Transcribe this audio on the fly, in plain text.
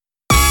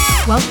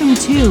Welcome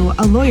to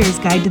A Lawyer's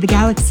Guide to the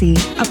Galaxy,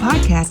 a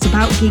podcast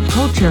about geek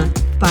culture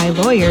by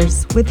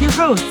lawyers with your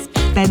hosts,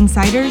 Ben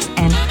Siders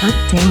and Kirk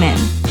Damon.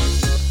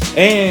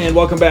 And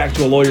welcome back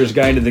to A Lawyer's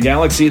Guide to the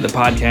Galaxy, the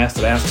podcast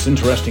that asks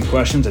interesting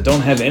questions that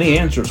don't have any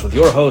answers with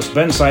your host,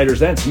 Ben Siders,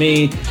 that's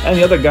me, and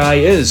the other guy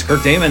is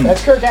Kirk Damon.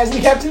 That's Kirk as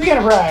the Captain of the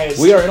Enterprise.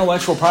 We are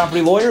intellectual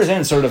property lawyers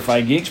and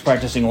certified geeks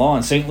practicing law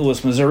in St.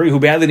 Louis, Missouri, who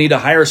badly need to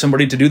hire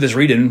somebody to do this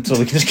reading so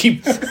we can just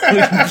keep...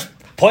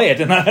 play it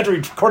and not have to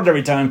record it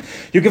every time.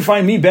 You can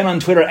find me, Ben, on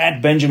Twitter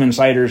at Benjamin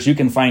Siders. You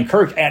can find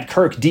Kirk at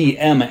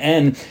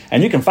KirkDMN.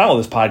 And you can follow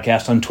this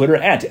podcast on Twitter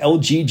at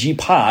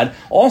LGGPod.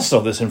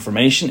 Also, this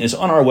information is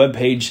on our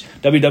webpage,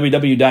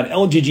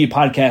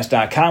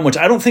 www.lggpodcast.com, which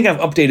I don't think I've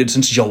updated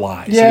since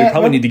July. So we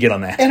probably need to get on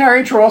that. And our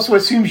intro also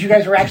assumes you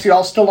guys are actually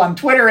all still on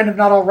Twitter and have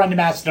not all run to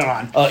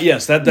Mastodon.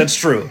 Yes, that's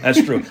true.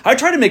 That's true. I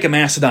tried to make a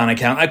Mastodon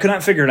account. I could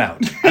not figure it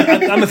out.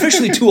 I'm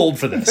officially too old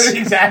for this.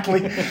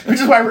 Exactly.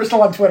 Which is why we're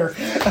still on Twitter.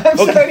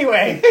 So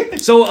anyway.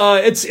 So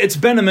it's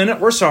been a minute.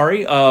 We're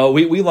sorry.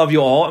 We love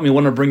you all, and we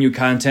want to bring you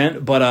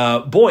content.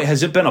 But boy,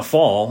 has it been a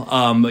fall.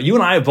 You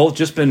and I have both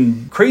just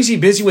been crazy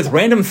busy with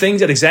random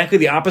things at exactly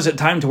the opposite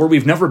time to where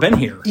we've never been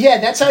here. Yeah,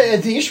 that's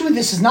the issue with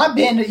this has not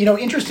been,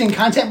 interesting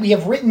content. We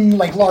have written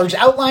large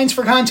outlines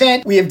for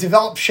content. We have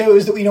developed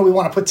shows that we know we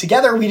want to put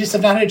together. We just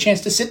have not had a chance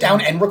to sit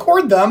down and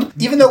record them.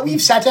 Even though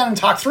we've sat down and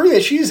talked through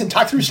issues and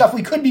talked through stuff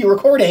we could be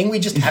recording, we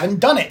just haven't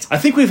done it. I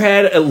think we've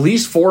had at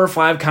least 4 or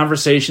 5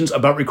 conversations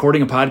about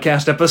recording a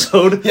podcast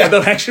episode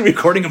without actually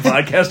recording a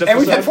podcast episode. And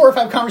we've had 4 or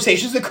 5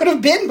 conversations that could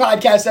have been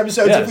podcast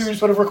episodes if we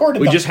just would have recorded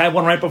them. We just had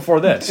one right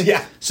before this.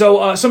 Yeah.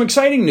 So some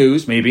exciting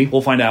news, maybe.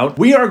 We'll find out.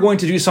 We are going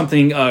to do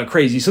something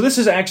crazy. So this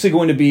is actually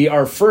going to be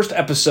our first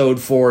episode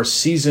for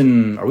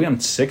season... Are we on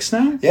 6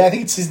 now? Yeah, I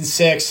think it's season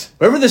 6.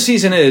 Whatever the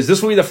season is,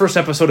 this will be the first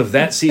episode of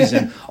that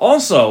season.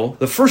 Also,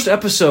 the first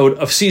episode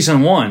of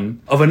season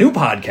 1 of a new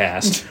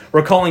podcast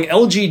we're calling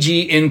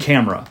LGG in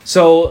Camera.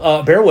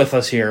 So bear with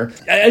us here.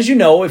 As you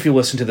know, if you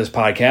listen to this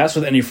podcast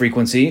with any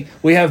frequency,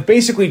 we have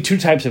basically 2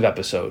 types of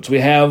episodes. We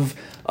have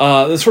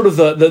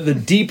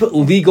the deep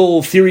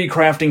legal theory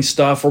crafting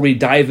stuff where we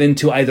dive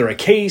into either a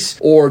case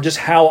or just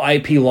how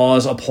IP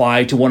laws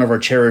apply to one of our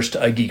cherished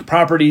geek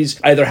properties,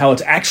 either how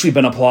it's actually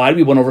been applied.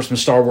 We went over some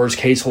Star Wars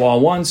case law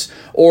once,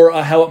 or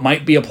how it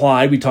might be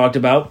applied. We talked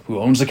about who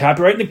owns the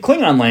copyright in the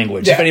Klingon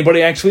language, if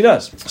anybody actually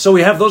does. So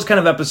we have those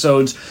kind of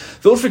episodes.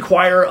 Those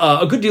require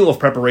a good deal of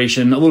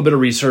preparation, a little bit of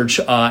research,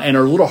 and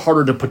are a little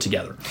harder to put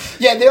together.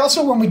 Yeah, they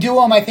also, when we do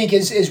them, I think,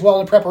 is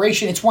well in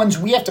preparation. It's ones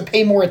we have to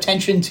pay more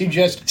attention to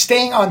just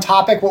staying on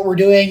topic, what we're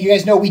doing. You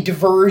guys know we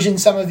diverge in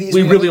some of these.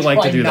 We really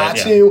like to do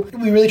that.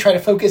 We really try to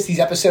focus these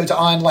episodes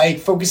on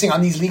focusing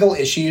on these legal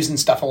issues and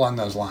stuff along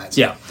those lines.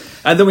 Yeah.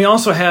 And then we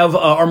also have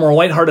our more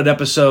lighthearted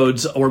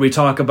episodes where we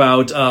talk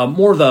about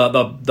more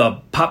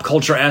the pop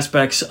culture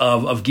aspects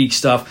of geek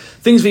stuff,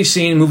 things we've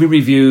seen, movie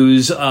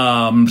reviews,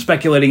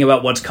 speculating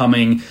about what's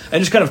coming,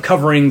 and just kind of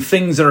covering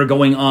things that are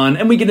going on.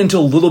 And we get into a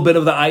little bit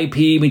of the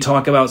IP. We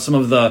talk about some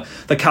of the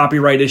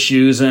copyright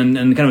issues and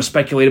kind of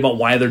speculate about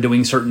why they're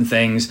doing certain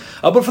things.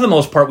 But for the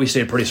most part, we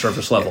stay pretty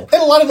surface level.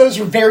 And a lot of those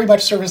are very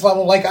much surface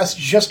level, like us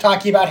just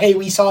talking about, hey,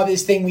 we saw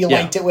this thing, we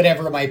liked it,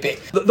 whatever it might be.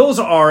 Those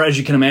are, as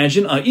you can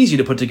imagine, easy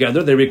to put together.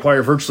 They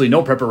require virtually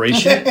no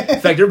preparation. In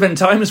fact, there have been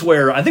times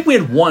where, I think we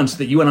had once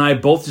that you and I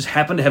both just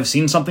happened to have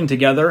seen something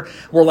together.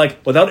 We're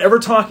like, without ever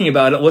talking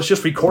about it, let's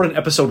just record an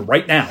episode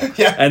right now.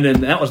 Yeah. And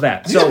then that was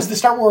that. That was the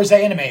Star Wars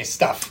anime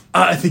stuff.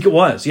 I think it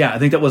was. Yeah, I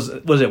think that was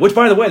it. Which,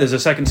 by the way, there's a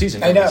second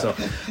season. I know.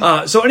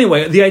 So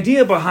anyway, the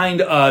idea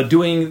behind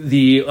doing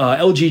the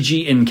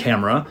LGG in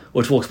camera,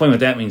 which we'll explain what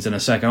that means in a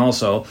second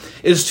also,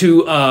 is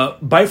to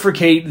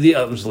bifurcate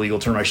it was a legal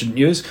term I shouldn't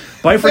use,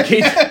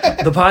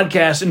 bifurcate the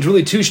podcast into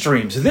really 2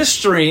 streams. This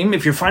stream,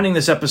 if you're finding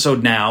this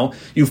episode now,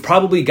 you've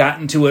probably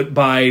gotten to it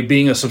by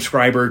being a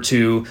subscriber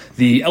to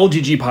the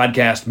LGG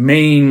podcast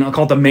main, I'll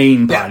call it the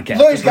main podcast.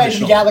 Lawyer's Guide to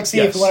the Galaxy,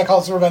 if you want to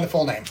call it by the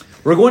full name.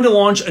 We're going to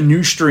launch a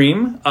new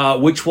stream,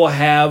 which will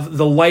have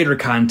the lighter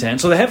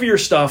content. So the heavier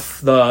stuff,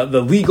 the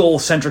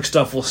legal-centric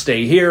stuff will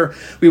stay here.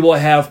 We will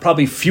have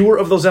probably fewer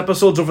of those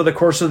episodes over the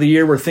course of the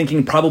year. We're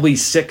thinking probably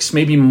 6,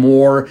 maybe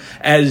more,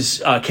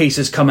 as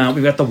cases come out.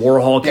 We've got the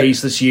Warhol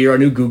case this year, a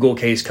new Google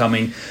case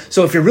coming.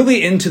 So if you're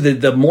really into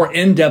the more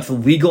in-depth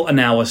legal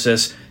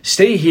analysis,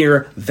 stay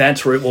here.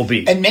 That's where it will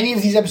be. And many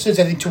of these episodes,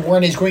 I think, to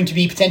warn, is going to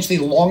be potentially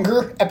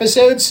longer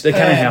episodes. They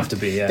kind of have to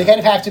be, yeah. They kind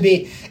of have to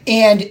be.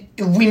 And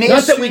we may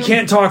Not that we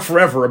can't talk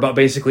forever about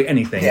basically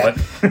anything,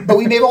 but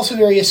we may also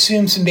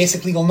assume some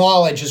basic legal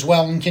knowledge as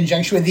well in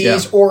conjunction with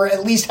these, or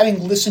at least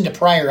having listened to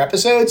prior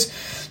episodes,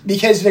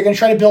 because they're going to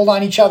try to build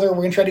on each other. We're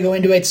going to try to go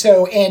into it.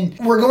 And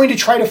we're going to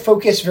try to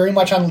focus very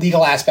much on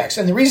legal aspects.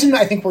 And the reason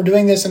I think we're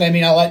doing this, and I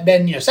mean, I'll let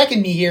Ben,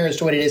 second me here as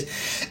to what it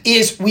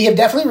is we have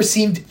definitely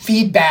received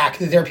feedback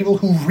that there there are people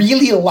who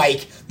really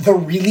like the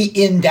really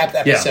in-depth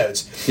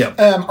episodes.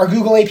 Yeah. Our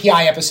Google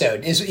API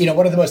episode is,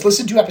 one of the most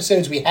listened to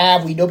episodes we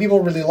have. We know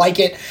people really like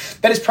it.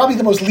 That is probably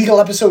the most legal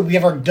episode we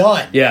ever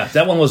done. Yeah,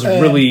 that one was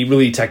really,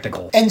 really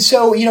technical. And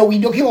so, we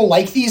know people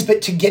like these,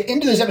 but to get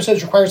into those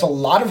episodes requires a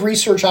lot of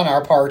research on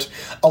our part,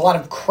 a lot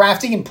of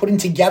crafting and putting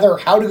together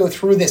how to go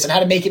through this and how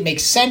to make it make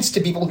sense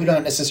to people who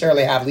don't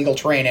necessarily have legal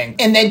training.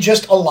 And then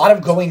just a lot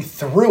of going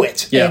through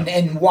it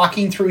and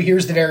walking through,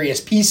 here's the various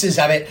pieces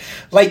of it,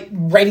 like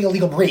writing a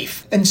legal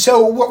brief. And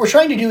so what we're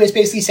trying to do is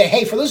basically say,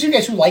 hey, for those of you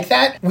guys who like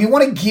that, we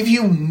want to give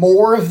you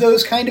more of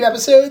those kind of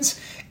episodes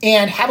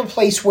and have a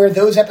place where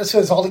those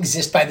episodes all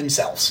exist by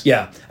themselves.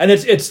 Yeah, and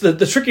it's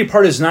the tricky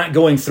part is not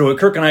going through it.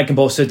 Kirk and I can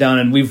both sit down,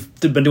 and we've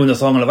been doing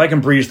this long enough. I can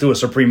breeze through a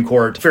Supreme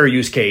Court fair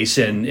use case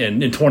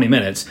in 20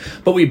 minutes,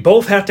 but we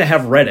both have to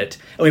have read it,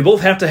 and we both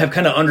have to have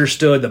kind of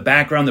understood the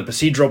background, the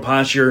procedural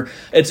posture.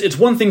 It's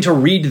one thing to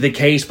read the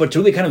case, but to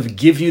really kind of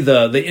give you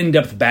the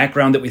in-depth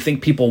background that we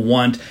think people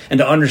want, and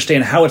to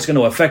understand how it's going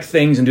to affect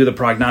things and do the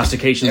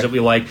prognostications that we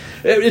like.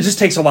 It just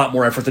takes a lot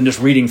more effort than just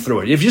reading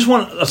through it. If you just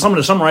want someone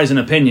to summarize an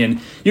opinion,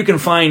 you can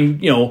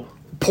find,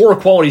 poor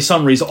quality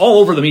summaries all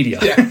over the media.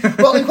 Yeah.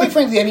 Well, and quite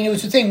frankly, it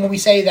was the thing when we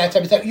say that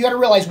type of stuff, you got to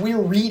realize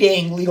we're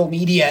reading legal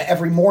media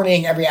every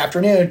morning, every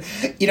afternoon.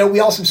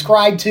 We all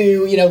subscribe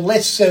to,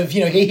 lists of,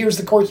 hey, here's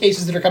the court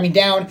cases that are coming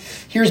down.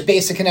 Here's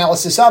basic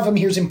analysis of them.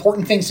 Here's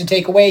important things to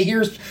take away.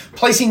 Here's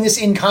placing this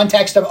in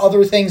context of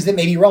other things that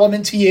may be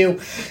relevant to you,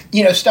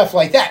 stuff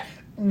like that.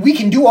 We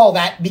can do all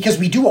that because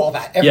we do all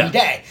that every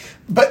day.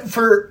 But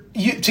for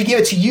you to give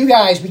it to you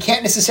guys, we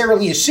can't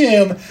necessarily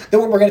assume that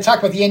when we're going to talk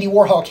about the Andy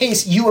Warhol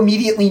case, you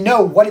immediately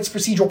know what its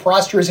procedural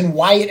posture is and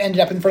why it ended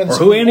up in front of the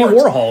Supreme Court. Or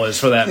who Andy Warhol is,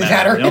 for that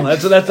matter.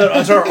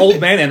 That's our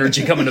old man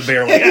energy coming to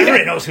bear. Like,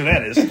 everybody knows who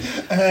that is.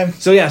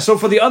 So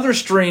for the other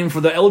stream,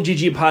 for the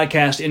LGG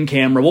podcast in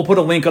camera, we'll put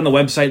a link on the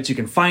website so you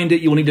can find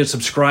it. You will need to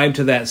subscribe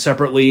to that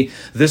separately.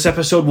 This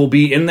episode will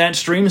be in that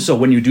stream, so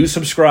when you do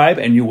subscribe,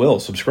 and you will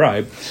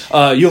subscribe,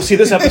 you'll see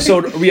this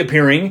episode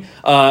reappearing.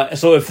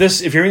 So if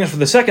you're hearing this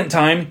for the second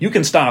time, you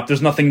can stop.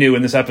 There's nothing new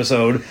in this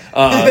episode.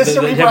 This is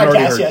a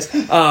rebroadcast, yes.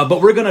 But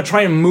we're going to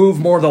try and move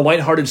more of the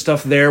lighthearted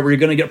stuff there. We're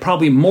going to get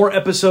probably more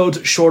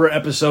episodes, shorter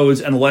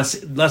episodes, and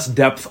less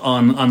depth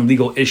on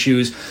legal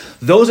issues.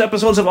 Those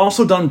episodes have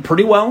also done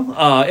pretty well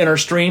in our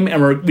stream,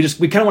 and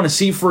we kind of want to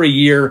see for a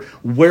year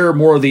where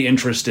more of the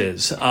interest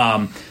is.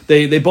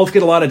 They both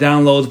get a lot of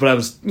downloads, but I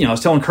was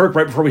telling Kirk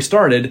right before we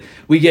started,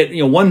 we get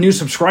one new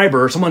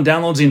subscriber, someone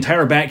downloads the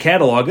entire back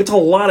catalog. It's a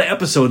lot of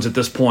episodes at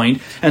this point,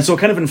 and so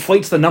it kind of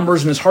inflates the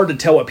numbers, and it's hard to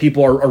tell what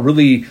people are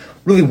really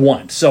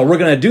want. So we're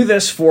going to do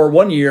this for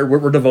 1 year.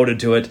 We're devoted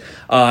to it,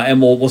 and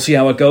we'll see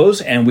how it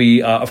goes. And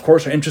we, of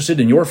course, are interested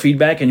in your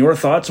feedback and your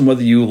thoughts on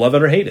whether you love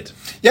it or hate it.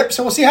 Yep,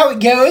 so we'll see how it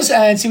goes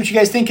and see what you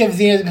guys think of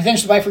the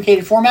potential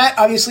bifurcated format.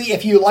 Obviously,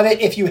 if you love it,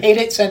 if you hate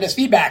it, send us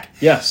feedback.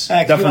 Yes,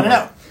 definitely. We want to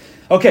know.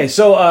 Okay,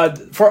 so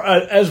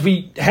as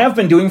we have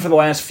been doing for the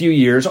last few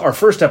years, our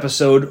first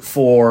episode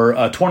for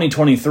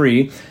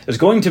 2023 is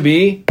going to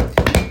be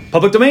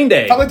Public Domain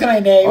Day. Public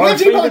Domain Day. We have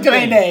to do Public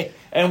Domain Day.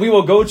 And we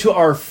will go to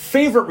our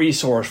favorite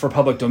resource for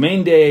Public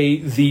Domain Day,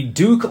 the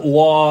Duke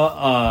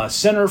Law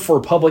Center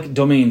for Public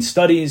Domain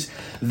Studies.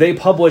 They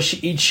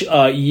publish each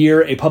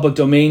year a Public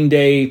Domain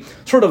Day,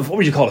 sort of, what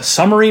would you call it, a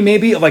summary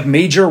maybe, of like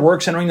major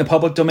works entering the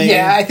public domain?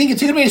 Yeah, I think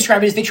it's a good way to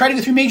describe it is they try to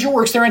go through major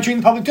works that are entering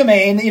the public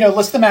domain,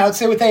 list them out,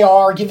 say what they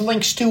are, give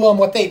links to them,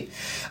 what they...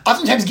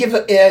 Oftentimes give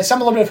some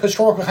little bit of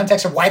historical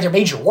context of why they're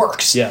major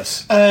works.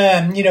 Yes.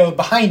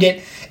 Behind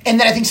it. And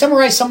then I think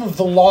summarize some of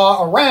the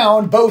law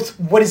around both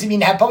what does it mean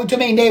to have Public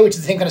Domain Day, which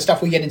is the same kind of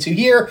stuff we get into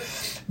here,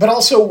 but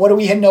also what do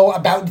we know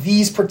about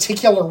these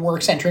particular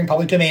works entering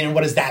public domain and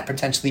what does that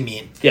potentially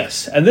mean?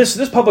 Yes, and this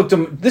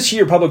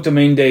year Public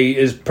Domain Day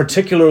is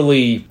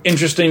particularly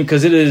interesting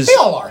because it is... They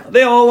all are.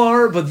 They all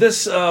are, but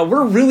this,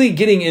 we're really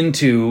getting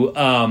into...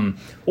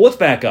 let's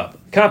back up.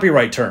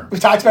 Copyright term. We've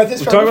talked about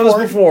this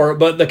before,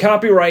 but the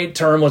copyright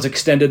term was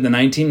extended in the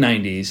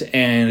 1990s,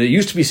 and it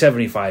used to be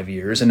 75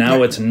 years, and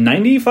now it's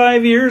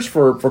 95 years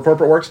for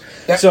corporate works.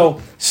 Yep.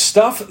 So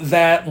stuff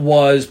that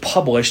was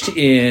published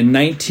in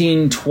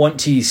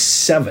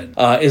 1927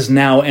 is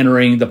now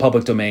entering the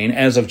public domain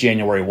as of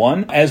January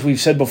 1. As we've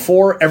said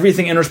before,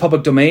 everything enters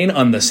public domain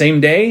on the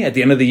same day at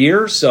the end of the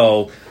year,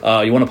 so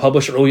you want to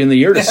publish early in the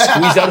year to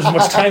squeeze out as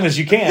much time as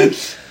you can.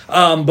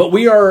 But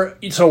we're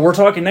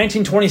talking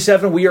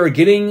 1927, we're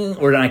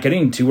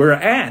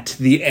at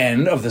the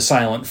end of the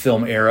silent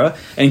film era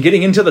and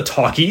getting into the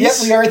talkies. Yep,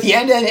 we are at the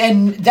end,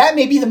 and that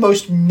may be the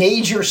most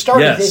major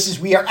start of this, is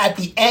we are at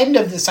the end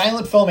of the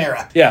silent film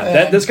era.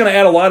 Yeah, that's going to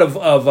add a lot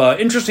of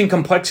interesting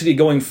complexity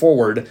going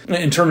forward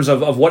in terms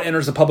of what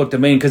enters the public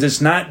domain, because it's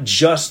not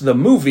just the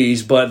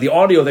movies, but the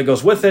audio that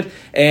goes with it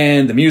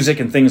and the music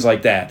and things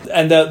like that.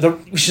 And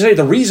we should say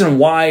the reason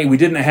why we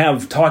didn't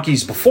have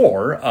talkies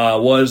before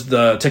was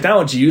the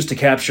technology used to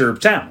capture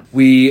sound.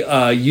 We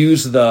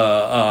used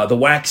the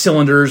wax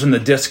cylinders and the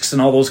discs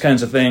and all those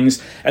kinds of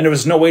things, and there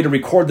was no way to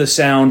record the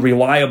sound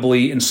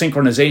reliably in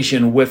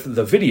synchronization with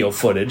the video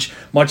footage,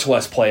 much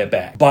less play it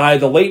back. By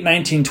the late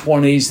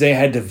 1920s, they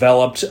had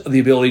developed the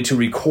ability to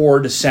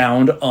record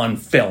sound on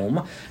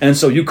film, and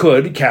so you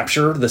could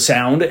capture the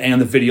sound and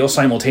the video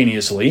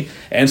simultaneously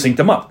and sync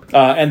them up.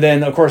 And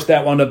then, of course,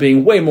 that wound up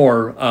being way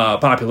more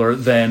popular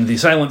than the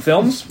silent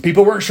films.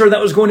 People weren't sure that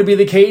was going to be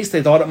the case.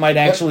 They thought it might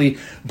actually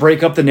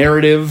break up the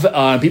narrative.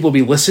 People would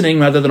be listening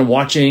rather than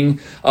watching.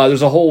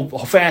 There's a whole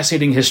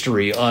fascinating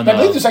history on... I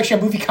believe there's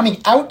actually a movie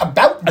coming out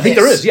about this. I think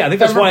there is, yeah. I think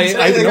that's why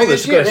I didn't know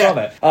this because I saw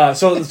that.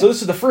 So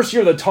this is the first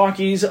year of the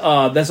talkies.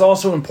 That's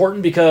also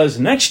important because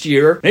next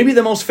year, maybe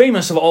the most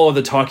famous of all of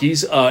the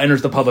talkies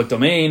enters the public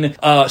domain,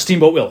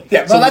 Steamboat Willie.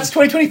 Yeah, well, that's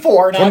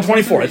 2024.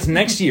 2024. It's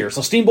next year.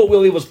 So Steamboat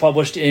Willie was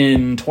published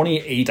in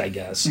 28, I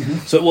guess.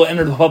 So it will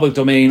enter the public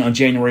domain on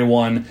January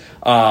 1,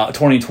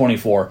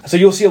 2024. So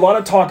you'll see a lot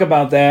of talk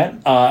about that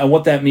and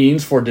what that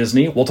means for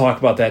Disney. We'll talk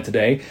about that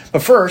today.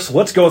 But first,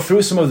 let's go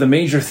through some of the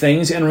major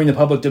things entering the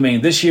public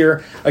domain this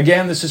year.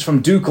 Again, this is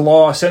from Duke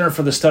Law Center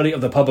for the Study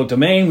of the Public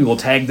Domain. We will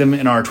tag them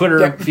in our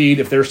Twitter feed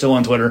if they're still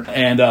on Twitter,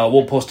 and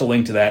we'll post a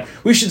link to that.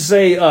 We should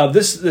say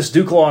this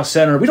Duke Law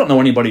Center, we don't know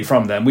anybody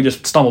from them. We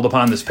just stumbled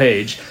upon this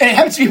page. And it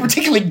happens to be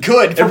particularly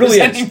good for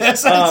presenting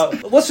this.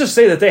 Let's just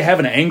say that they have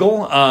an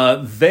angle.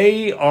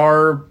 They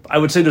are, I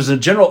would say there's a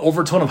general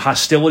overtone of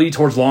hostility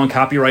towards law and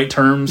copyright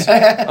terms,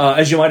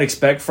 as you might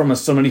expect from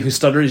somebody who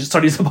studies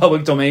the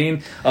public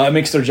domain. It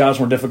makes their jobs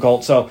more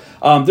difficult. So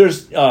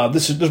there's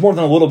more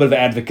than a little bit of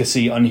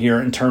advocacy on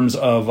here in terms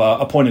of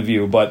a point of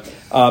view, but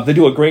they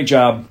do a great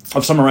job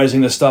of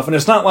summarizing this stuff. And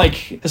it's not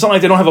like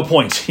they don't have a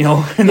point.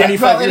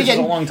 95 years is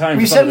a long time.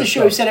 We said on the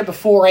show, we said it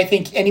before. I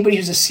think anybody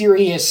who's a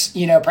serious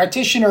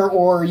practitioner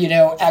or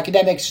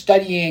academic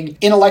studying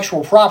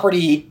intellectual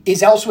property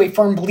is also a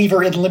firm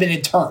believer in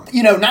limited term.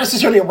 Not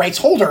necessarily a rights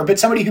holder, but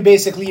somebody who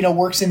basically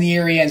works in the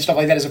area and stuff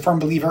like that is a firm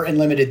believer in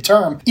limited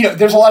term.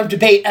 There's a lot of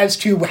debate as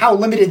to how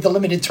limited the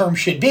limited term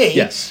should be.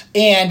 Yes.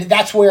 And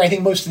that's where I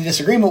think most of the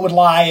disagreement would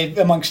lie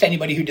amongst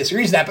anybody who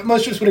disagrees with that. But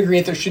most of us would agree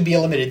that there should be a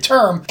limited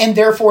term, and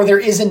therefore there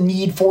is a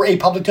need for a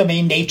public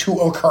domain day to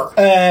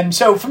occur.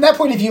 So from that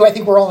point of view, I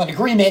think we're all in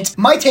agreement.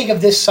 My take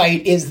of this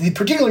site is the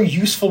particular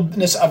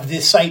usefulness of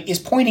this site is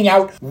pointing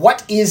out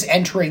what is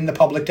entering the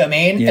public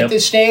domain at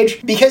this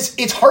stage, because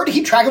it's hard to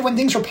keep track of when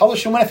things are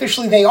published and when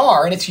officially they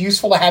are, and it's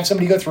useful to have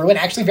somebody go through and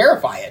actually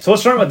verify it. So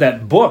let's start with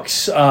that.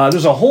 Books.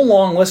 There's a whole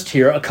long list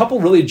here. A couple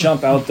really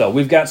jump out, though.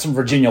 We've got some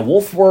Virginia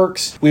Woolf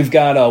works. We've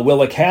got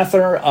Willa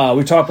Cather.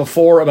 We talked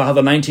before about how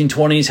the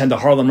 1920s had the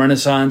Harlem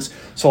Renaissance,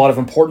 so a lot of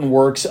important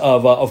works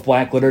of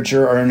black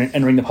literature are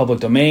entering the public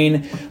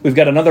domain. We've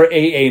got another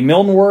A.A.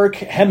 Milne work,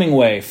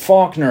 Hemingway,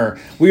 Faulkner.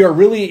 We are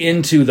really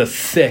into the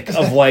thick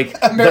of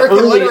the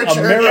early literature.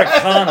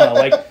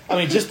 Americana.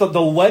 Just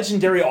the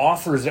legendary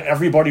authors that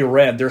everybody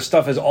read. Their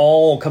stuff is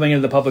all coming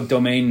into the public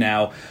domain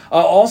now.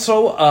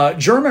 Also,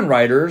 German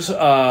writers.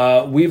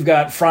 We've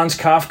got Franz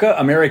Kafka,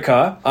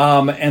 America,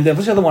 and then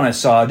what's the other one I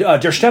saw?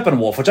 Der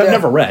Steppenwolf, which I've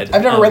never read.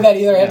 I've never read that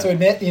either, I have to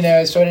admit,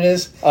 as to what it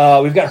is.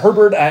 We've got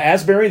Herbert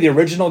Asbury, The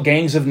Original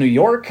Gangs of New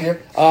York,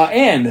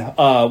 and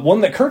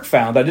one that Kirk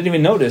found, I didn't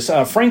even notice,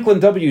 Franklin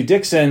W.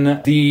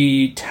 Dixon,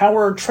 The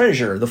Tower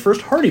Treasure, the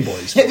first Hardy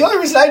Boys. Yeah, the only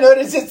reason I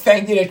noticed it,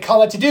 to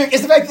call it to Duke,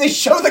 is the fact that they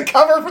show the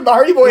cover from the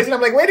Hardy Boys, and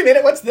I'm like, wait a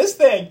minute, what's this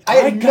thing? I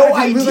had no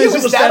idea it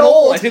was that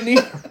old. I didn't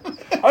either.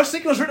 I was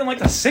thinking it was written in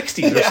the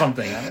 60s or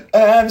something.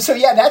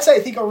 That's, I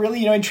think, a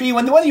really intriguing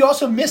one. The one you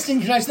also missed in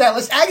tonight's that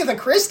list, Agatha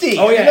Christie.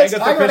 Oh, yeah, let's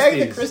talk about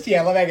Agatha Christie.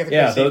 I love Agatha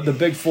Christie. Yeah, the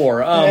big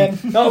four. A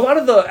lot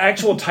of the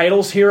actual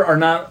titles here are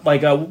not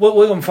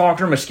William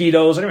Faulkner,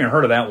 Mosquitoes. I haven't even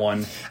heard of that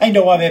one. I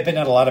know of it, but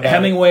not a lot about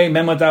Hemingway,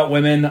 Men Without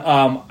Women.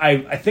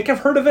 I think I've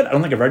heard of it. I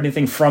don't think I've read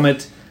anything from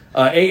it.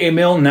 A.A.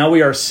 Milne, Now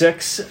We Are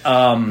Six.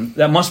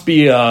 That must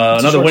be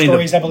another Winnie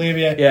stories, I believe,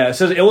 yeah. Yeah, it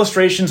says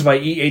illustrations by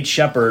E.H.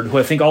 Shepard, who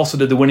I think also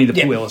did the Winnie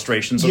the Pooh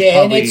illustrations. So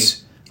and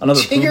it's another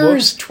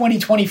Tigger's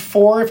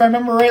 2024, if I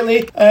remember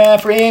rightly,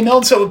 for A.A.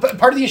 Milne. So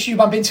part of the issue you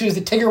bump into is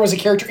that Tigger was a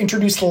character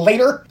introduced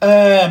later.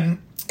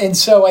 And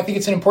so I think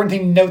it's an important thing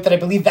to note that I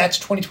believe that's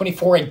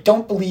 2024. I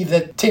don't believe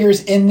that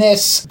Tigger's in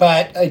this,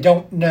 but I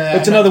don't know.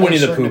 It's another Winnie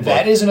the Pooh book.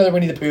 That is another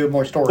Winnie the Pooh,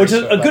 more stories. Which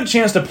is a good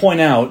chance to point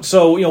out.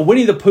 So,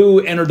 Winnie the Pooh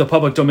entered the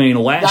public domain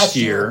last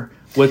year.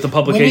 With the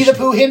publication. Winnie the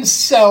Pooh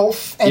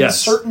himself and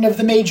certain of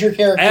the major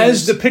characters.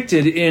 As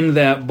depicted in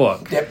that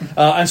book. Yep.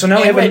 And so now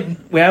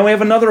we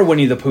have another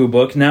Winnie the Pooh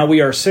book. Now We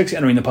Are Six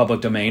entering the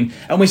public domain.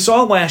 And we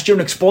saw last year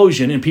an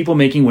explosion in people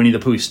making Winnie the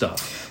Pooh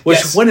stuff.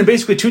 Which went in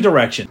basically two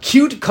directions.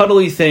 Cute,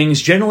 cuddly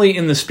things, generally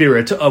in the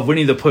spirit of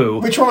Winnie the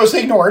Pooh. Which were mostly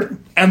ignored.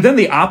 And then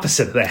the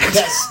opposite of that.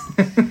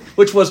 Yes.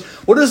 Which was,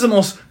 what is the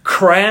most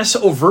crass,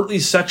 overtly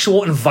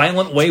sexual, and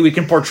violent way we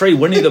can portray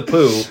Winnie the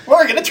Pooh?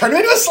 We're going to turn him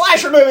into a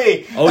slasher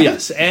movie! Oh,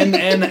 yes. And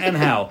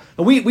how?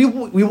 We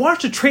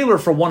watched a trailer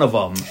for one of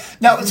them.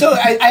 No, so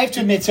I have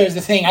to admit, so here's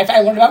the thing.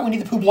 I learned about Winnie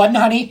the Pooh Blood and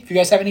Honey, if you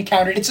guys haven't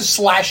encountered. It's a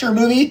slasher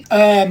movie.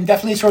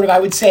 Definitely sort of, I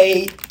would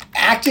say,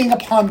 acting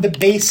upon the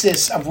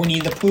basis of Winnie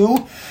the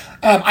Pooh.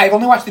 I've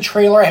only watched the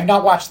trailer. I have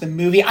not watched the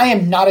movie. I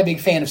am not a big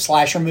fan of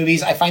slasher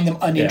movies. I find them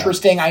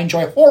uninteresting. Yeah. I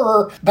enjoy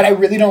horror, but I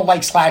really don't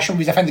like slasher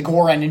movies. I find the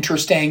gore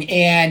uninteresting.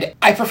 And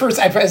I prefer, as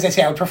I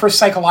say, I would prefer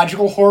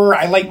psychological horror.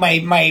 I like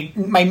my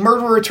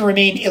murderer to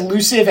remain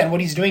elusive and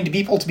what he's doing to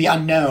people to be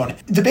unknown.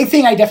 The big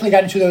thing I definitely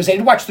got into those, I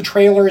did watch the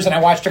trailers and I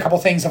watched a couple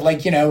things of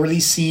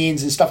release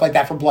scenes and stuff like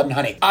that for Blood and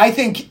Honey. I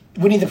think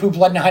Winnie the Pooh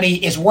Blood and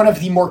Honey is one of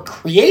the more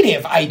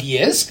creative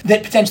ideas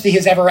that potentially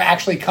has ever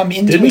actually come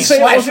into a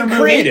slasher movie.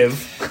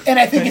 Creative. And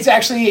I think it's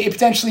actually a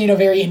potentially,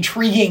 very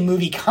intriguing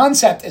movie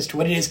concept as to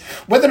what it is.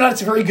 Whether or not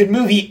it's a very good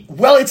movie,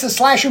 well, it's a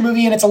slasher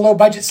movie and it's a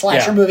low-budget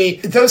slasher movie.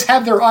 Those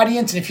have their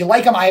audience, and if you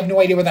like them, I have no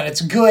idea whether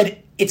it's good.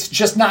 It's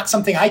just not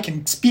something I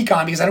can speak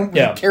on because I don't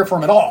really care for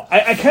them at all.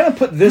 I kind of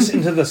put this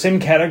into the same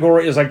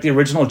category as the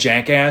original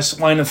Jackass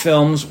line of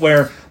films,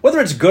 where whether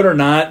it's good or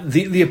not,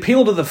 the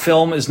appeal to the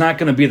film is not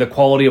going to be the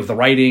quality of the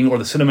writing or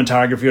the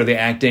cinematography or the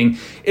acting.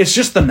 It's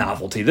just the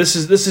novelty. This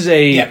is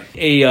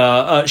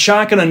a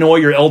shock and annoy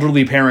your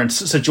elderly parents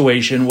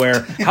situation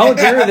where how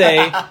dare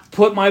they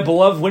put my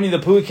beloved Winnie the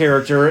Pooh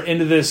character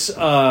into this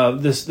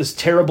this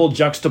terrible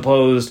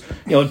juxtaposed,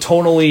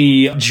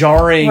 tonally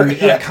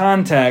jarring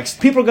context.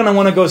 People are going to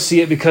want to go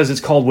see it because it's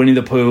called Winnie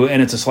the Pooh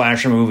and it's a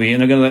slasher movie, and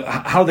they're going to,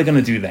 how are they going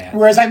to do that?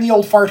 Whereas I'm the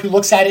old fart who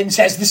looks at it and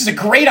says, "This is a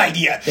great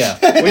idea." Yeah,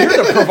 well,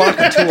 you're the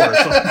provocateur.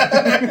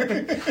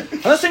 So.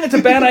 I'm not saying it's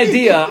a bad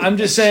idea. I'm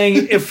just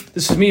saying, if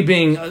this is me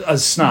being a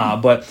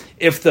snob, but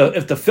if the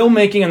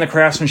filmmaking and the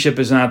craftsmanship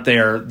is not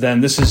there,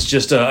 then this is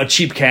just a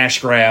cheap cash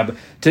grab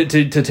to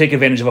take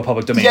advantage of a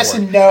public domain. Yes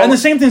work. And no. And the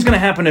same thing's going to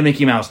happen to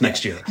Mickey Mouse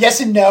next year.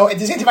 Yes and no. And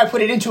the same thing I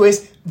put it into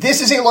is,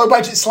 this is a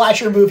low-budget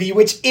slasher movie,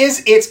 which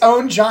is its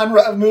own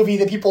genre of movie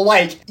that people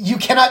like. You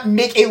cannot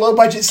make a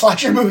low-budget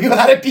slasher movie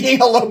without it being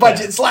a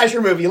low-budget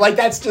slasher movie.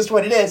 That's just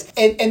what it is.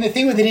 And the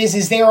thing with it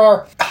is there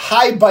are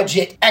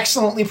high-budget,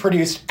 excellently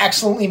produced,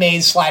 excellently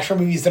made slasher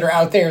movies that are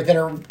out there that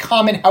are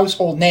common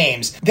household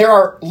names. There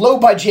are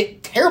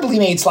low-budget, terribly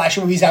made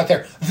slasher movies out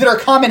there that are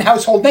common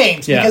household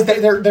names because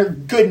they're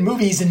good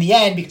movies in the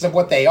end because of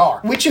what they are.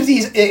 Which of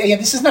these, again,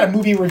 this is not a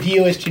movie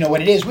review as to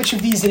what it is. Which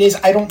of these it is,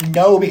 I don't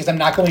know because I'm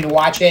not going to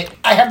watch it.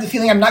 I have the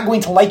feeling I'm not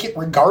going to like it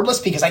regardless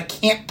because I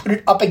can't put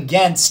it up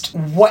against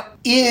what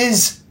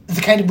is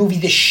the kind of movie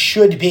this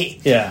should be.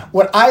 Yeah.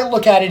 What I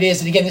look at it is,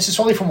 and again, this is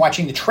solely from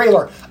watching the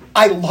trailer,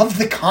 I love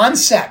the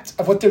concept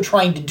of what they're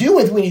trying to do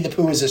with Winnie the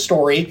Pooh as a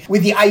story,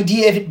 with the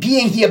idea of it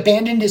being he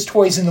abandoned his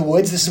toys in the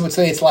woods. This is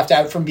what's left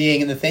out from being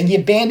in the thing. He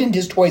abandoned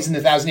his toys in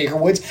the Thousand Acre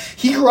Woods.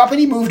 He grew up and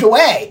he moved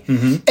away.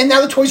 Mm-hmm. And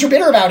now the toys are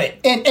bitter about it.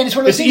 And it's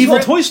one of those things evil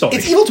Toy Story.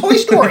 It's evil Toy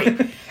Story.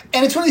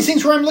 And it's one of these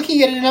things where I'm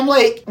looking at it and I'm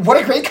like,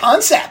 what a great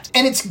concept.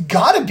 And it's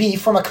got to be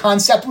from a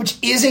concept which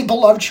is a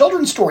beloved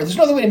children's story. There's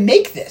no other way to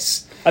make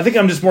this. I think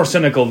I'm just more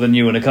cynical than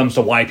you when it comes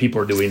to why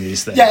people are doing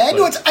these things. Yeah,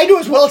 I know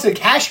as well it's a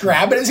cash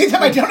grab, but at the same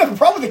time I don't have a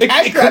problem with the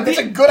cash grab. That's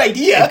a good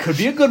idea. It could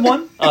be a good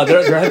one.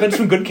 There have been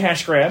some good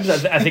cash grabs.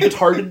 I think it's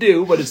hard to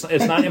do, but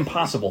it's not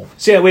impossible.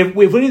 So yeah,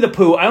 we have Winnie the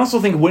Pooh. I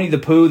also think Winnie the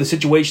Pooh, the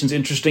situation's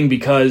interesting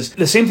because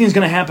the same thing's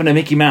going to happen to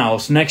Mickey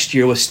Mouse next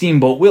year with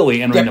Steamboat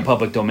Willie entering the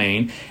public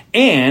domain.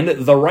 And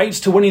the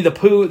rights to Winnie the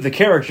Pooh, the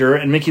character,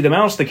 and Mickey the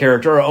Mouse, the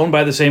character, are owned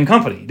by the same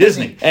company,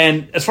 Disney.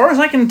 And as far as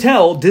I can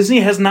tell,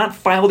 Disney has not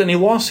filed any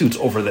lawsuits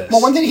over this.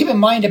 Well, one thing to keep in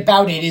mind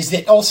about it is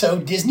that also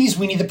Disney's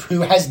Winnie the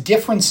Pooh has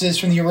differences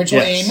from the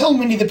original A.A. Milne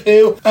Winnie the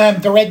Pooh.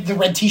 The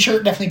red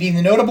T-shirt definitely being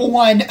the notable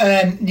one,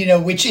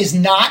 which is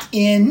not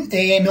in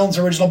A.A. Milne's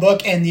original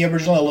book and the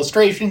original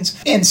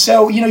illustrations. And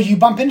so, you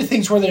bump into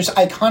things where there's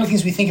iconic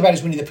things we think about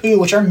as Winnie the Pooh,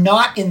 which are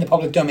not in the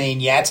public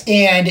domain yet,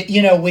 and,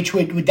 which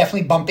would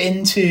definitely bump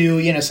into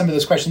some of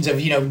those questions of,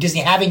 Disney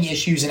having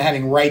issues and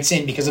having rights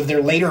in because of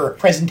their later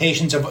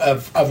presentations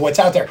of what's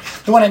out there.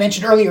 The one I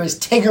mentioned earlier is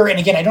Tigger, and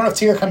again, I don't know if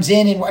Tigger comes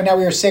in Now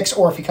We Are 6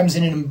 or if he comes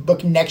in a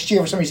book next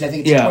year for some reason. I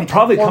think it's a 2024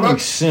 probably coming book.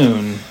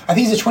 soon. I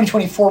think it's a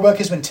 2024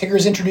 book is when Tigger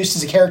is introduced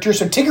as a character,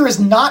 so Tigger is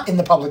not in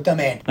the public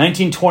domain.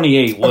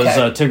 1928 was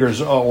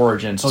Tigger's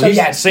origin. So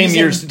same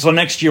year, so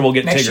next year we'll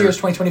get next Tigger.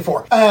 Next year is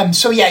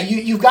 2024.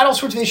 You've got all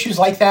sorts of issues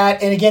like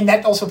that, and again,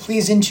 that also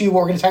plays into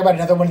what we're going to talk about.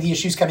 Another one of the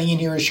issues coming in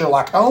here is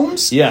Sherlock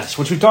Holmes. Yes,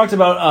 which we've talked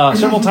about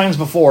several times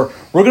before.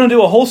 We're going to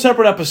do a whole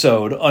separate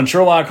episode on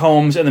Sherlock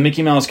Holmes and the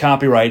Mickey Mouse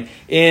copyright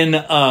in,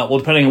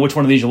 depending on which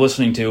one of these you're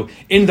listening to,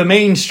 in the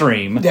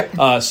mainstream.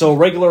 Yep. So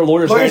regular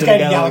Lawyer's Guide to the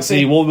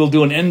Galaxy, we'll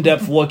do an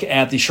in-depth look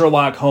at the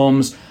Sherlock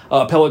Holmes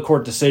appellate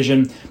court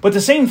decision. But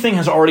the same thing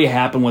has already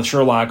happened with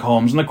Sherlock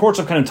Holmes, and the courts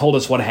have kind of told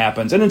us what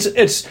happens. And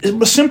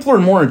it's simpler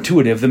and more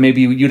intuitive than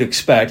maybe you'd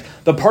expect.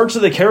 The parts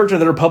of the character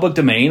that are public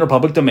domain are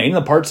public domain, and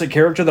the parts of the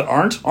character that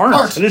aren't.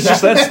 And it's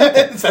just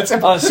that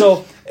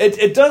simple.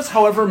 It does,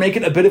 however, make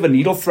it a bit of a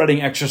needle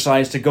threading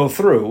exercise to go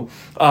through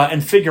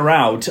and figure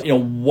out,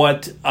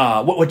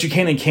 what you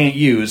can and can't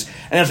use.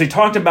 And as we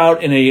talked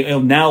about in a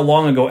now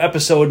long ago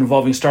episode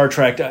involving Star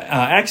Trek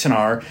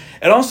Axanar,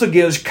 it also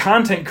gives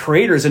content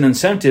creators an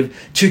incentive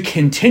to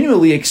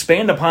continually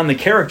expand upon the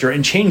character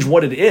and change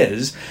what it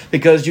is,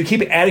 because you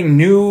keep adding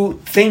new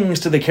things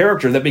to the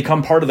character that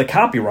become part of the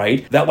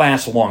copyright that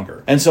lasts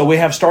longer. And so we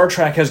have Star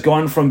Trek has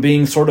gone from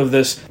being sort of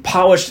this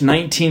polished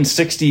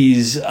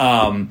 1960s,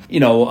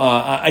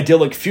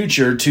 idyllic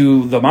future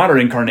to the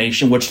modern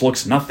incarnation, which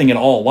looks nothing at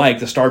all like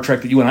the Star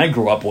Trek that you and I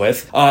grew up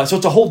with. So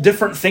it's a whole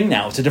different thing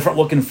now. It's a different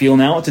look and feel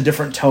now. It's a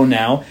different tone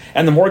now.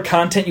 And the more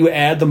content you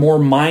add, the more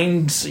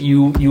minds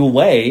you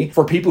lay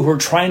for people who are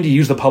trying to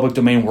use the public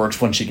domain works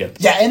once you get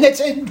there. Yeah,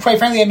 and quite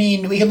frankly, I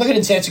mean, we can look at it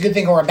and say it's a good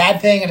thing or a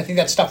bad thing, and I think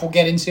that stuff we'll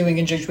get into in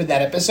conjunction with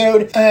that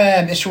episode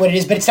as to what it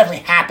is, but it's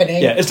definitely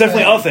happening. Yeah, it's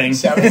definitely a thing.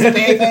 So it's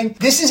definitely a thing.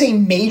 This is a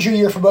major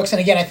year for books, and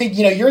again, I think,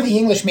 you're the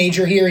English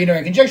major here, in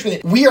conjunction with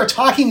it. We are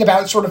talking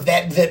about sort of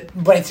that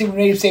what I think we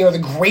may say are the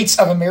greats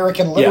of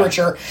American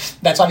literature. Yeah.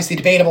 That's obviously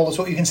debatable. It's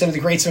what you consider the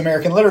greats of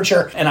American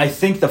literature. And I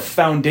think the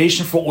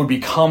foundation for what would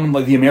become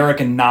like the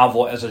American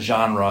novel as a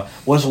genre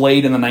was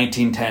laid in the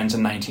 1910s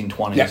and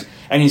 1920s. Yeah.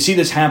 And you see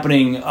this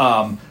happening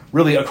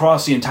really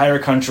across the entire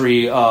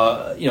country,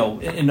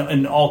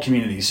 in all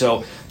communities.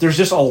 So there's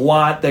just a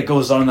lot that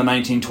goes on in the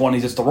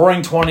 1920s. It's the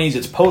Roaring '20s.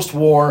 It's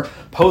post-war,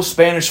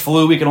 post-Spanish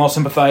flu. We can all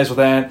sympathize with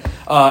that.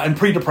 And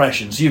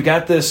pre-Depression. So you've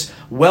got this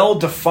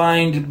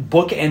well-defined,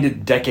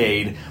 book-ended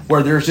decade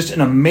where there's just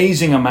an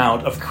amazing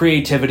amount of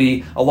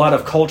creativity, a lot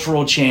of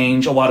cultural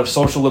change, a lot of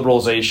social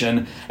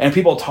liberalization, and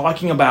people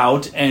talking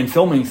about and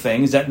filming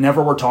things that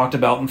never were talked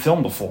about in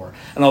film before.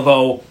 And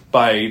although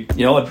by,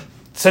 a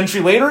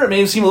century later, it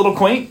may seem a little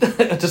quaint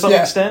to some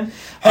extent.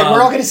 Hey,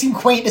 we're all going to seem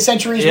quaint in a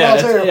century as well,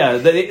 too. Yeah,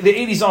 the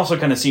 80s also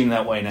kind of seem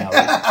that way now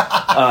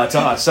to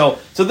us. So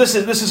this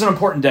is an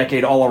important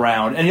decade all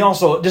around. And you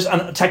also, just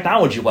on a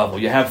technology level,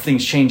 you have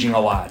things changing a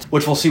lot,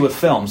 which we'll see with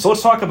film. So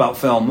let's talk about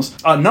films.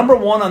 Number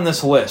one on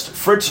this list,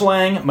 Fritz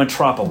Lang,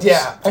 Metropolis.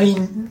 Yeah, I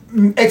mean,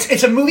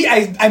 it's a movie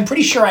I'm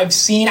pretty sure I've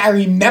seen. I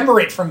remember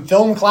it from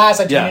film class.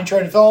 I took an intro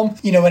to film,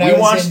 when I was in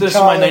watched this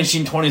college. in my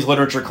 1920s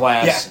literature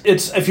class. Yeah.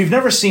 If you've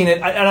never seen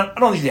it, I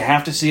don't think you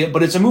have to see it,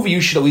 but it's a movie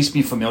you should at least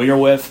be familiar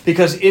with,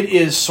 because it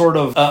is sort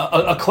of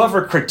a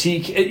clever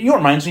critique. You know what it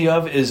reminds me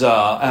of is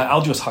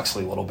Aldous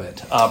Huxley a little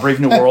bit. Brave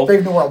New World.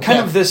 Brave New World. Kind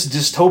of this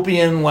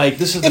dystopian,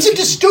 it's a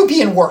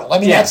dystopian world. I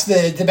mean, that's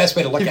the best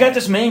way to look at it. You've got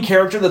this main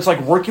character that's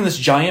like working this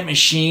giant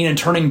machine and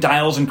turning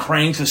dials and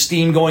cranks with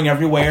steam going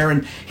everywhere,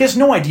 and he has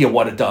no idea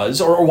what it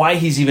does or why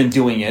he's even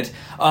doing it.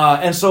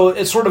 And so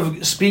it sort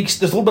of speaks,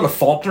 there's a little bit of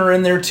Faulkner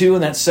in there too,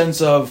 in that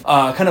sense of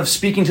kind of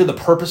speaking to the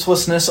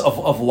purposelessness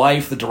of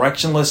life, the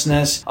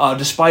directionlessness,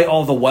 despite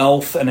all the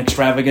wealth and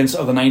extravagance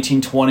of the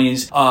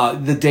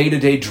 1920s, the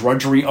day-to-day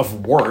drudgery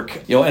of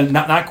work, and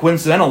not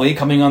coincidentally,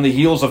 coming on the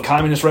heels of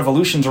communist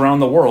revolutions around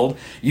the world,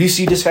 you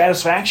see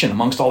dissatisfaction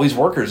amongst all these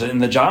workers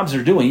and the jobs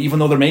they're doing, even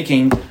though they're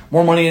making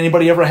more money than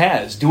anybody ever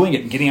has doing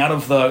it and getting out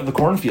of the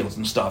cornfields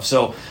and stuff.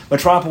 So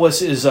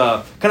Metropolis is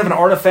kind of an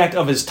artifact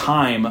of his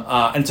time,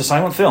 and it's a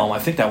silent film. I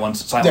think that one's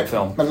a silent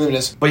film. I believe it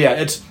is. But yeah,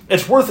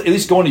 it's worth at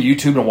least going to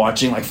YouTube and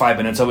watching like 5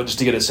 minutes of it just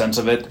to get a sense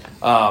of it.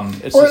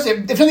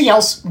 If nothing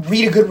else,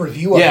 read a good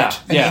review of it.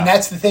 I mean,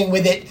 that's the thing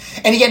with it.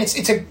 And again,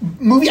 it's a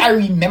movie I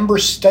remember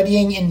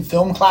studying in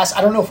film class.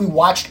 I don't know if we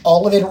watched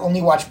all of it or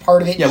only watched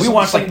part of it. Yeah, we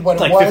watched like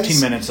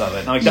 15 minutes of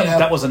it.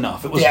 That was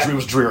enough. It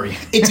was dreary.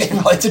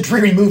 It's a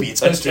dreary movie.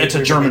 It's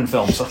a German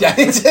film. So. Yeah,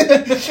 and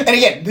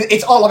again,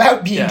 it's all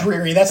about being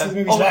dreary. That's what the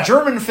movie's about.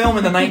 German film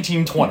in the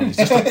 1920s,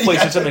 just to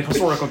place it in the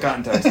historical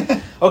context.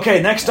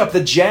 Okay, next up,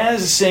 The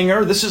Jazz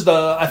Singer. This is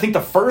I think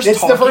the first It's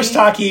talkie. The first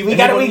talkie. We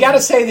got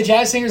to say The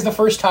Jazz Singer is the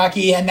first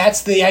talkie, and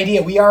that's the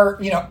idea. We are,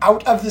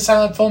 out of the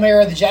silent film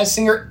era. The Jazz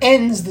Singer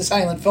ends the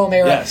silent film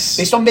era. Yes.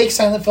 They still make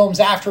silent films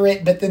after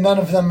it, but none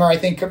of them I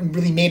think,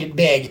 really made it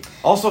big.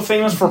 Also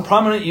famous for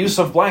prominent use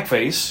of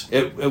blackface.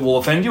 It will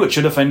offend you. It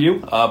should offend you,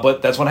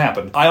 but that's what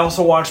happened. I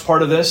also watched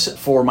part of this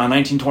for my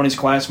 1920s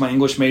class, my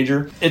English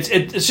major. It's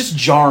just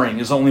jarring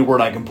is the only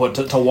word I can put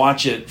to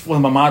watch it with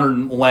my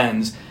modern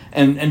lens,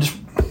 and just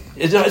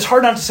it's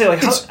hard not to say,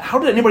 like, how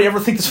did anybody ever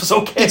think this was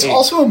okay? It's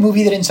also a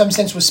movie that in some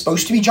sense was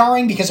supposed to be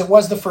jarring because it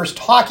was the first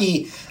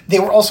talkie. They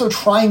were also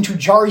trying to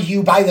jar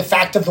you by the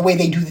fact of the way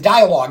they do the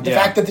dialogue. The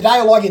fact that the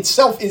dialogue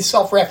itself is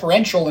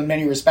self-referential in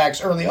many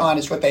respects early on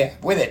is what they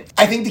have with it.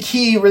 I think the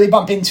key you really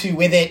bump into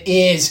with it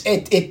is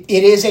it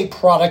is a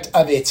product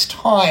of its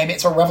time.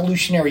 It's a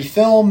revolutionary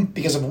film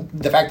because of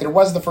the fact that it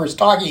was the first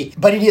talkie,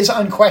 but it is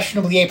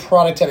unquestionably a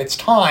product of its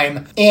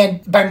time.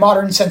 And by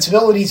modern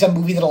sensibilities, a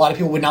movie that a lot of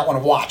people would not want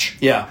to watch.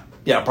 Yeah.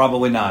 Yeah,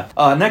 probably not.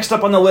 Next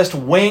up on the list,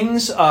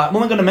 Wings. I'm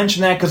only going to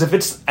mention that because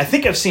I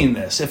think I've seen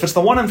this. If it's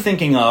the one I'm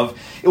thinking of,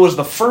 it was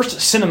the first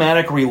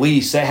cinematic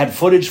release that had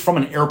footage from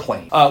an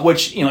airplane,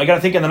 which, I got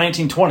to think in the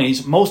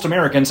 1920s, most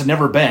Americans had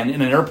never been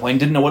in an airplane,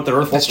 didn't know what the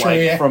Earth looked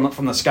like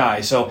from the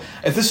sky. So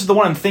if this is the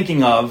one I'm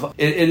thinking of,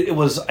 it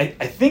was, I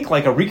think,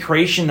 like a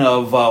recreation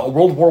of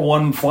World War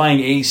I flying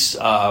ace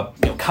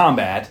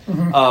combat,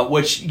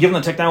 which, given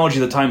the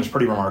technology of the time, is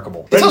pretty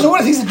remarkable. It's also one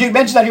of the things that Duke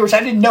mentioned out here, which I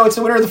didn't know. It's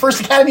the winner of the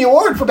first Academy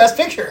Award for Best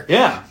Picture.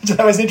 Yeah. So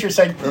that was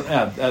interesting.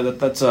 Yeah,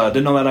 that's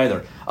didn't know that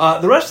either.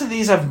 The rest of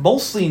these I've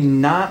mostly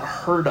not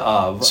heard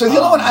of. So the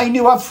only one I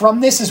knew of from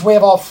this is Way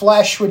of All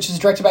Flesh, which is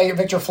directed by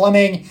Victor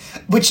Fleming,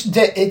 and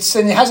it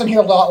has on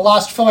here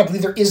Lost Film. I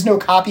believe there is no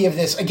copy of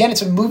this. Again,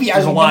 it's a movie I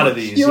remember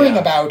hearing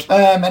about.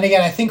 And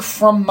again, I think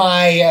from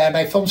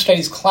my film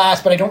studies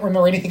class, but I don't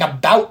remember anything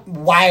about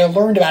why I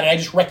learned about it. I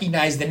just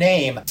recognized the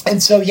name.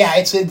 And so,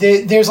 yeah,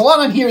 there's a lot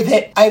on here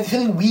that I have a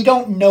feeling we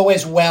don't know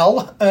as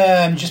well,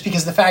 just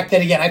because of the fact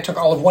that, again, I took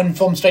all of one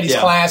film studies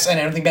class, and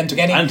I don't think Ben took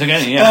any. I didn't take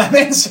any, yeah.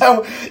 And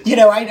so,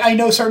 I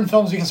know certain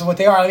films because of what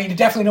they are. I mean, I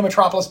definitely know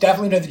Metropolis,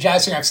 definitely know The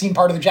Jazz Singer. I've seen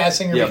part of The Jazz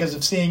Singer because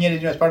of seeing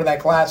it as part of that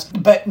class,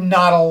 but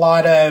not a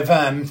lot of...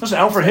 There's an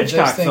Alfred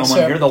Hitchcock film on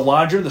here, The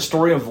Lodger, The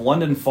Story of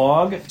London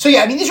Fog. So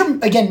yeah, I mean, these are,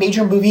 again,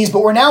 major movies,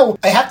 but we're now,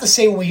 I have to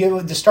say, when we go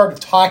at the start of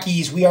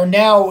talkies, we are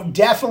now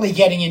definitely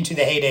getting into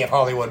the heyday of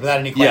Hollywood, without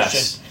any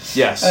question.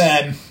 Yes.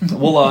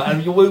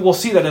 We'll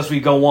see that as we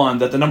go on,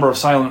 that the number of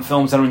silent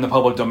films entering the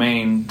public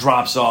domain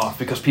drops off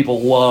because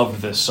people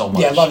loved this so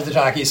much. Yeah, loved the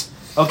talkies.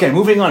 Okay,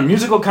 moving on.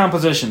 Musical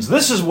compositions.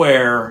 This is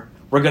where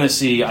we're going to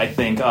see, I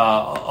think, a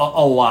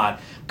lot.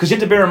 Because you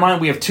have to bear in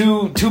mind, we have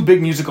two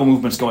big musical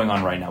movements going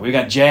on right now. We've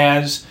got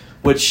jazz,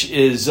 which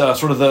is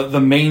sort of the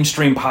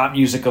mainstream pop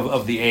music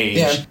of the age.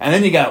 Yeah. And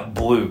then you got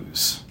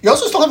blues. You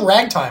also still have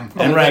ragtime.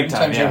 And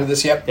ragtime, yeah.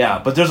 This, yep.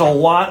 Yeah, but there's a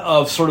lot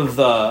of sort of it's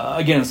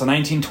the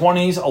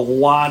 1920s, a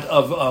lot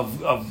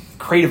of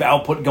creative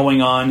output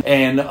going on,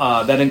 and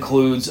that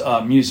includes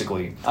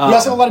musically. We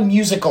also have a lot of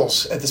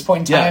musicals at this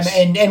point in time,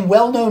 and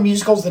well-known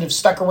musicals that have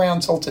stuck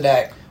around till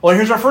today. Well,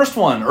 here's our first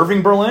one.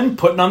 Irving Berlin,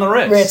 Putting on the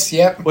Ritz. Ritz,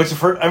 yep. Which,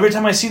 every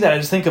time I see that, I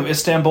just think of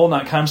Istanbul,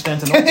 not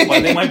Constantinople,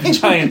 by They Might Be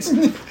Giants.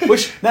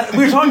 Which,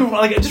 we were talking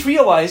about, I just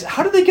realized,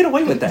 how did they get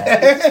away with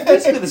that? It's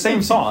basically the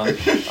same song,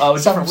 with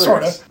different lyrics.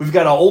 Sort of. We've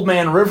got Old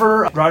Man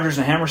River, Rodgers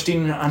and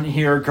Hammerstein on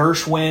here,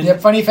 Gershwin.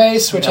 Yep, Funny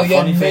Face, which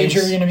again,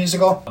 major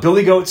musical.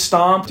 Billy Goat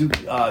Stomp,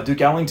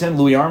 Duke Ellington,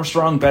 Louis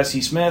Armstrong,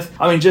 Bessie Smith.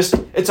 I mean,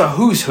 it's a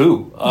who's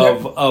who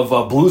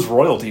of blues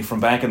royalty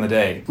from back in the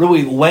day.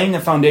 Really laying the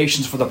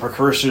foundations for the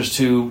precursors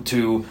to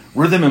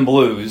rhythm and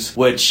blues,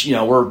 which,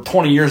 we're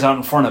 20 years out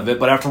in front of it,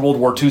 but after World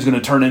War II is going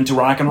to turn into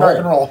rock and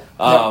roll.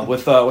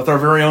 With our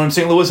very own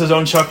St. Louis's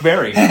own Chuck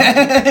Berry.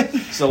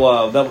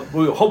 So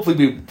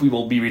hopefully we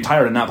will be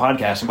retired and not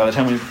podcasting by the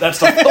time that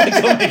stuff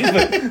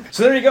comes.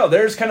 So there you go.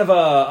 There's kind of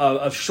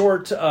a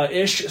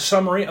short-ish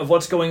summary of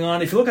what's going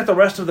on. If you look at the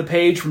rest of the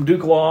page from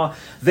Duke Law,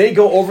 they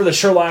go over the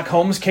Sherlock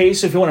Holmes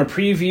case. If you want a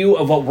preview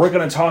of what we're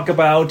going to talk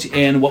about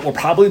and what will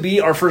probably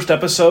be our first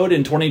episode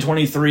in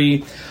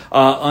 2023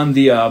 on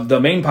the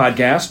main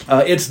podcast,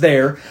 it's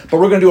there. But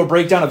we're going to do a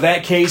breakdown of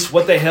that case,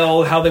 what the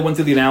hell, how they went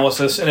through the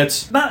analysis, and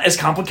it's not as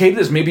complicated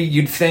as maybe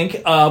you'd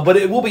think, but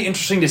it will be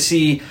interesting to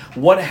see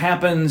what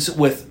happens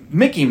with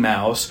Mickey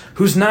Mouse,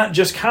 who's not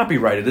just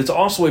copyrighted, it's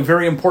also a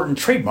very important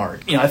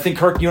trademark. I think,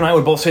 Kirk, you and I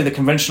would both say the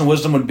conventional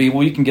wisdom would be,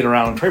 well, you can get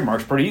around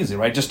trademarks pretty easy,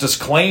 right? Just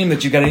disclaim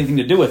that you've got anything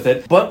to do with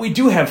it. But we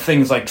do have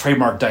things like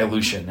trademark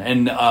dilution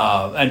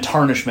and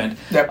tarnishment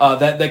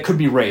that could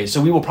be raised.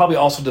 So we will probably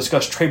also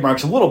discuss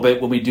trademarks a little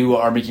bit when we do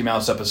our Mickey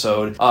Mouse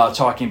episode,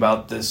 talking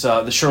about this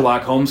the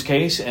Sherlock Holmes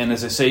case, and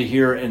as I say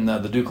here in the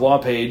Duke Law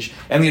page,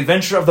 and the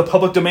adventure of the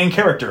public domain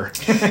character.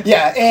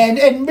 Yeah,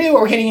 and really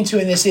what we're getting into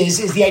in this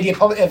is the idea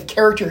of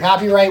character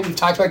copyright. We've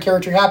talked about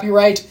character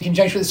copyright in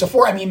conjunction with this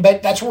before.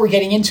 But that's what we're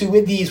getting into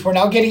with these. We're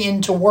now getting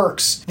into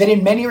works that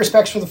in many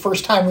respects for the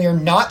first time we are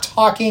not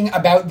talking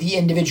about the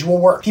individual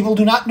work. People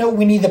do not know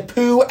Winnie the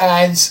Pooh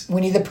as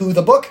Winnie the Pooh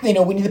the book. They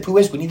know Winnie the Pooh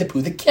as Winnie the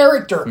Pooh the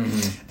character.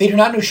 Mm-hmm. They do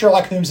not know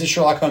Sherlock Holmes as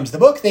Sherlock Holmes the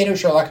book. They know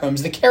Sherlock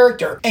Holmes the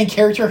character. And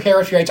character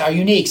rights are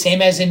unique.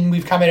 Same as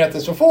we've commented on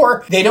this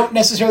before, they don't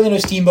necessarily know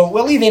Steamboat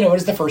Willie. They know it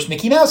as the first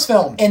Mickey Mouse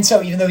film. And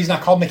so even though he's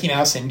not called Mickey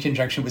Mouse in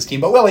conjunction with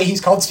Steamboat Willie, he's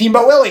called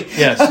Steamboat Willie.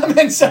 Yes.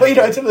 And so,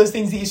 it's one of those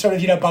things that you sort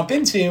of, bump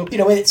into,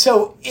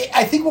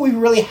 I think what we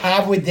really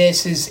have with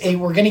this is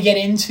we're going to get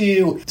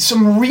into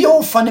some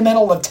real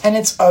fundamental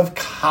tenets of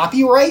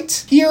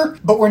copyright here,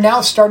 but we're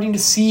now starting to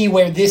see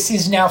where this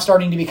is now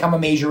starting to become a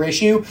major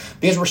issue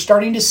because we're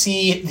starting to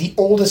see the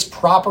oldest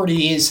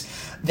properties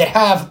that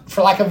have,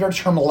 for lack of a better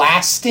term,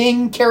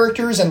 lasting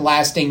characters and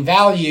lasting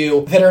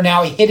value that are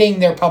now hitting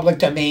their public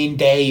domain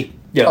day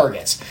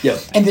targets. Yep.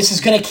 And this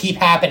is going to keep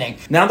happening.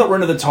 Now that we're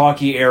into the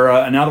talkie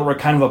era, and now that we're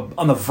kind of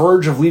on the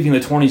verge of leaving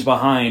the 20s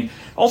behind,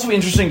 also be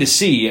interesting to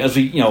see as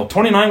we,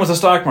 29 was a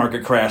stock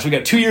market crash. We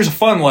got 2 years of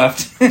fun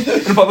left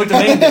in Public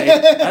Domain Day.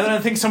 And then I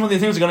think some of these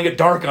things are going to get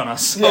dark on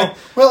us. So. Yeah.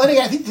 Well, and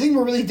again, I think the thing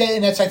we're really,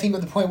 and that's I think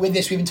the point with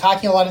this, we've been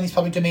talking a lot in these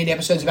Public Domain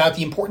episodes about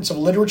the importance of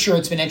literature.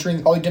 It's been entering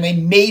the public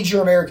domain.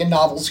 Major American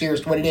novels,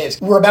 here's what it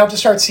is. We're about to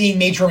start seeing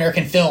major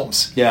American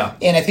films. Yeah.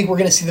 And I think we're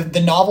going to see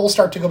the novels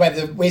start to go by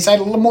the wayside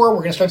a little more. We're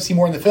going to start to see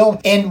more in the film.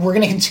 And we're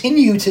going to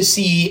continue to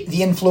see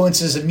the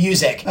influences of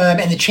music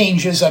and the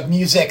changes of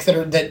music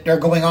that are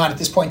going on at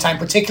this point in time,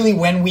 particularly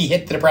when we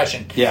hit the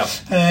Depression. Yeah.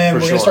 We're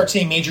going to start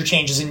seeing major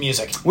changes in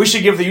music. We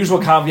should give the usual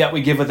caveat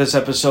we give at this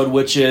episode,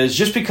 which is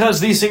just because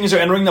these things are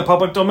entering the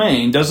public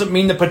domain doesn't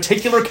mean the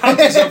particular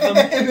copies of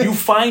them you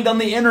find on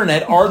the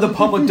internet are the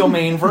public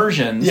domain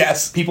versions.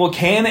 Yes. People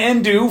can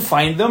and do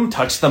find them,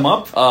 touch them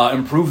up,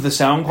 improve the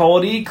sound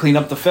quality, clean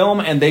up the film,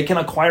 and they can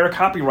acquire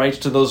copyrights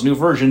to those new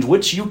versions,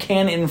 which you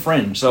can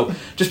infringe. So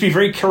just be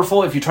very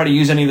careful if you try to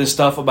use any of this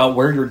stuff about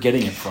where you're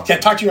getting it from. Yeah,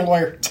 talk to your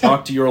lawyer.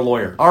 Talk to your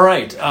lawyer. All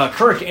right.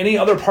 Kirk, any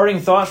other parting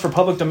thoughts for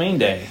Public Domain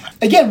Day?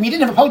 Again, we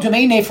didn't have a Public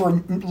Domain Day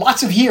for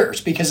lots of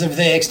years because of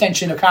the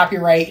extension of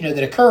copyright,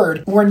 that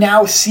occurred. We're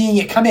now seeing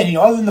it come in.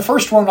 Other than the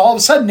first one, all of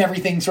a sudden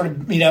everything sort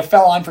of,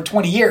 fell on for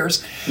 20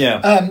 years.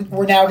 Yeah.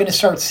 We're now going to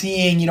start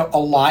seeing, a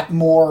lot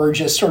more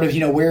just sort of,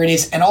 where it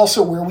is, and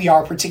also where we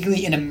are,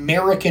 particularly in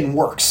American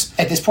works.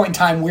 At this point in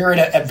time, we're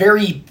at a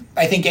very,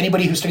 I think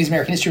anybody who studies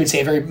American history would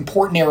say, a very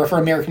important era for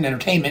American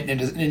entertainment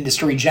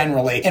industry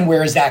generally. And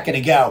where is that going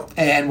to go?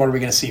 And what are we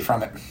going to see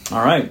from it?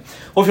 All right.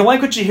 Well, if you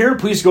like what you hear,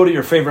 please go to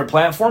your favorite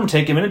platform.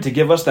 Take a minute to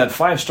give us that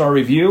 5-star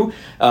review.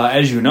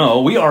 As you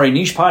know, we are a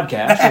niche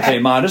podcast with a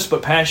modest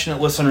but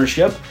passionate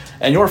listenership.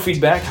 And your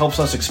feedback helps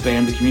us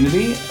expand the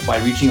community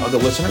by reaching other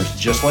listeners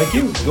just like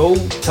you. Go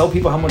tell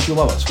people how much you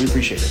love us. We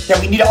appreciate it. Yeah,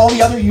 we need all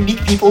the other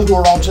unique people who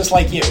are all just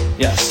like you.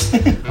 Yes. So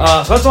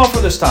that's all for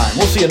this time.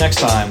 We'll see you next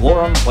time.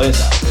 Lauren, play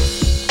us out.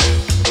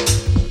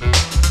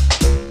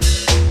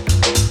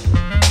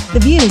 The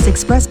views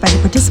expressed by the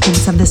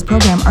participants of this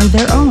program are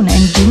their own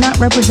and do not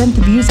represent the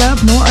views of,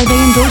 nor are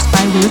they endorsed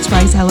by Lewis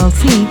Rice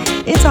LLC,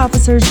 its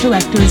officers,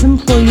 directors,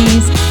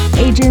 employees,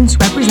 agents,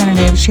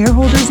 representatives,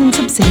 shareholders, and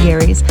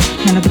subsidiaries.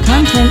 None of the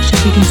content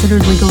should be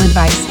considered legal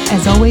advice.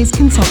 As always,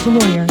 consult a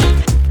lawyer.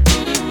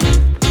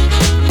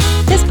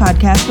 This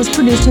podcast was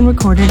produced and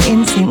recorded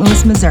in St.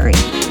 Louis, Missouri.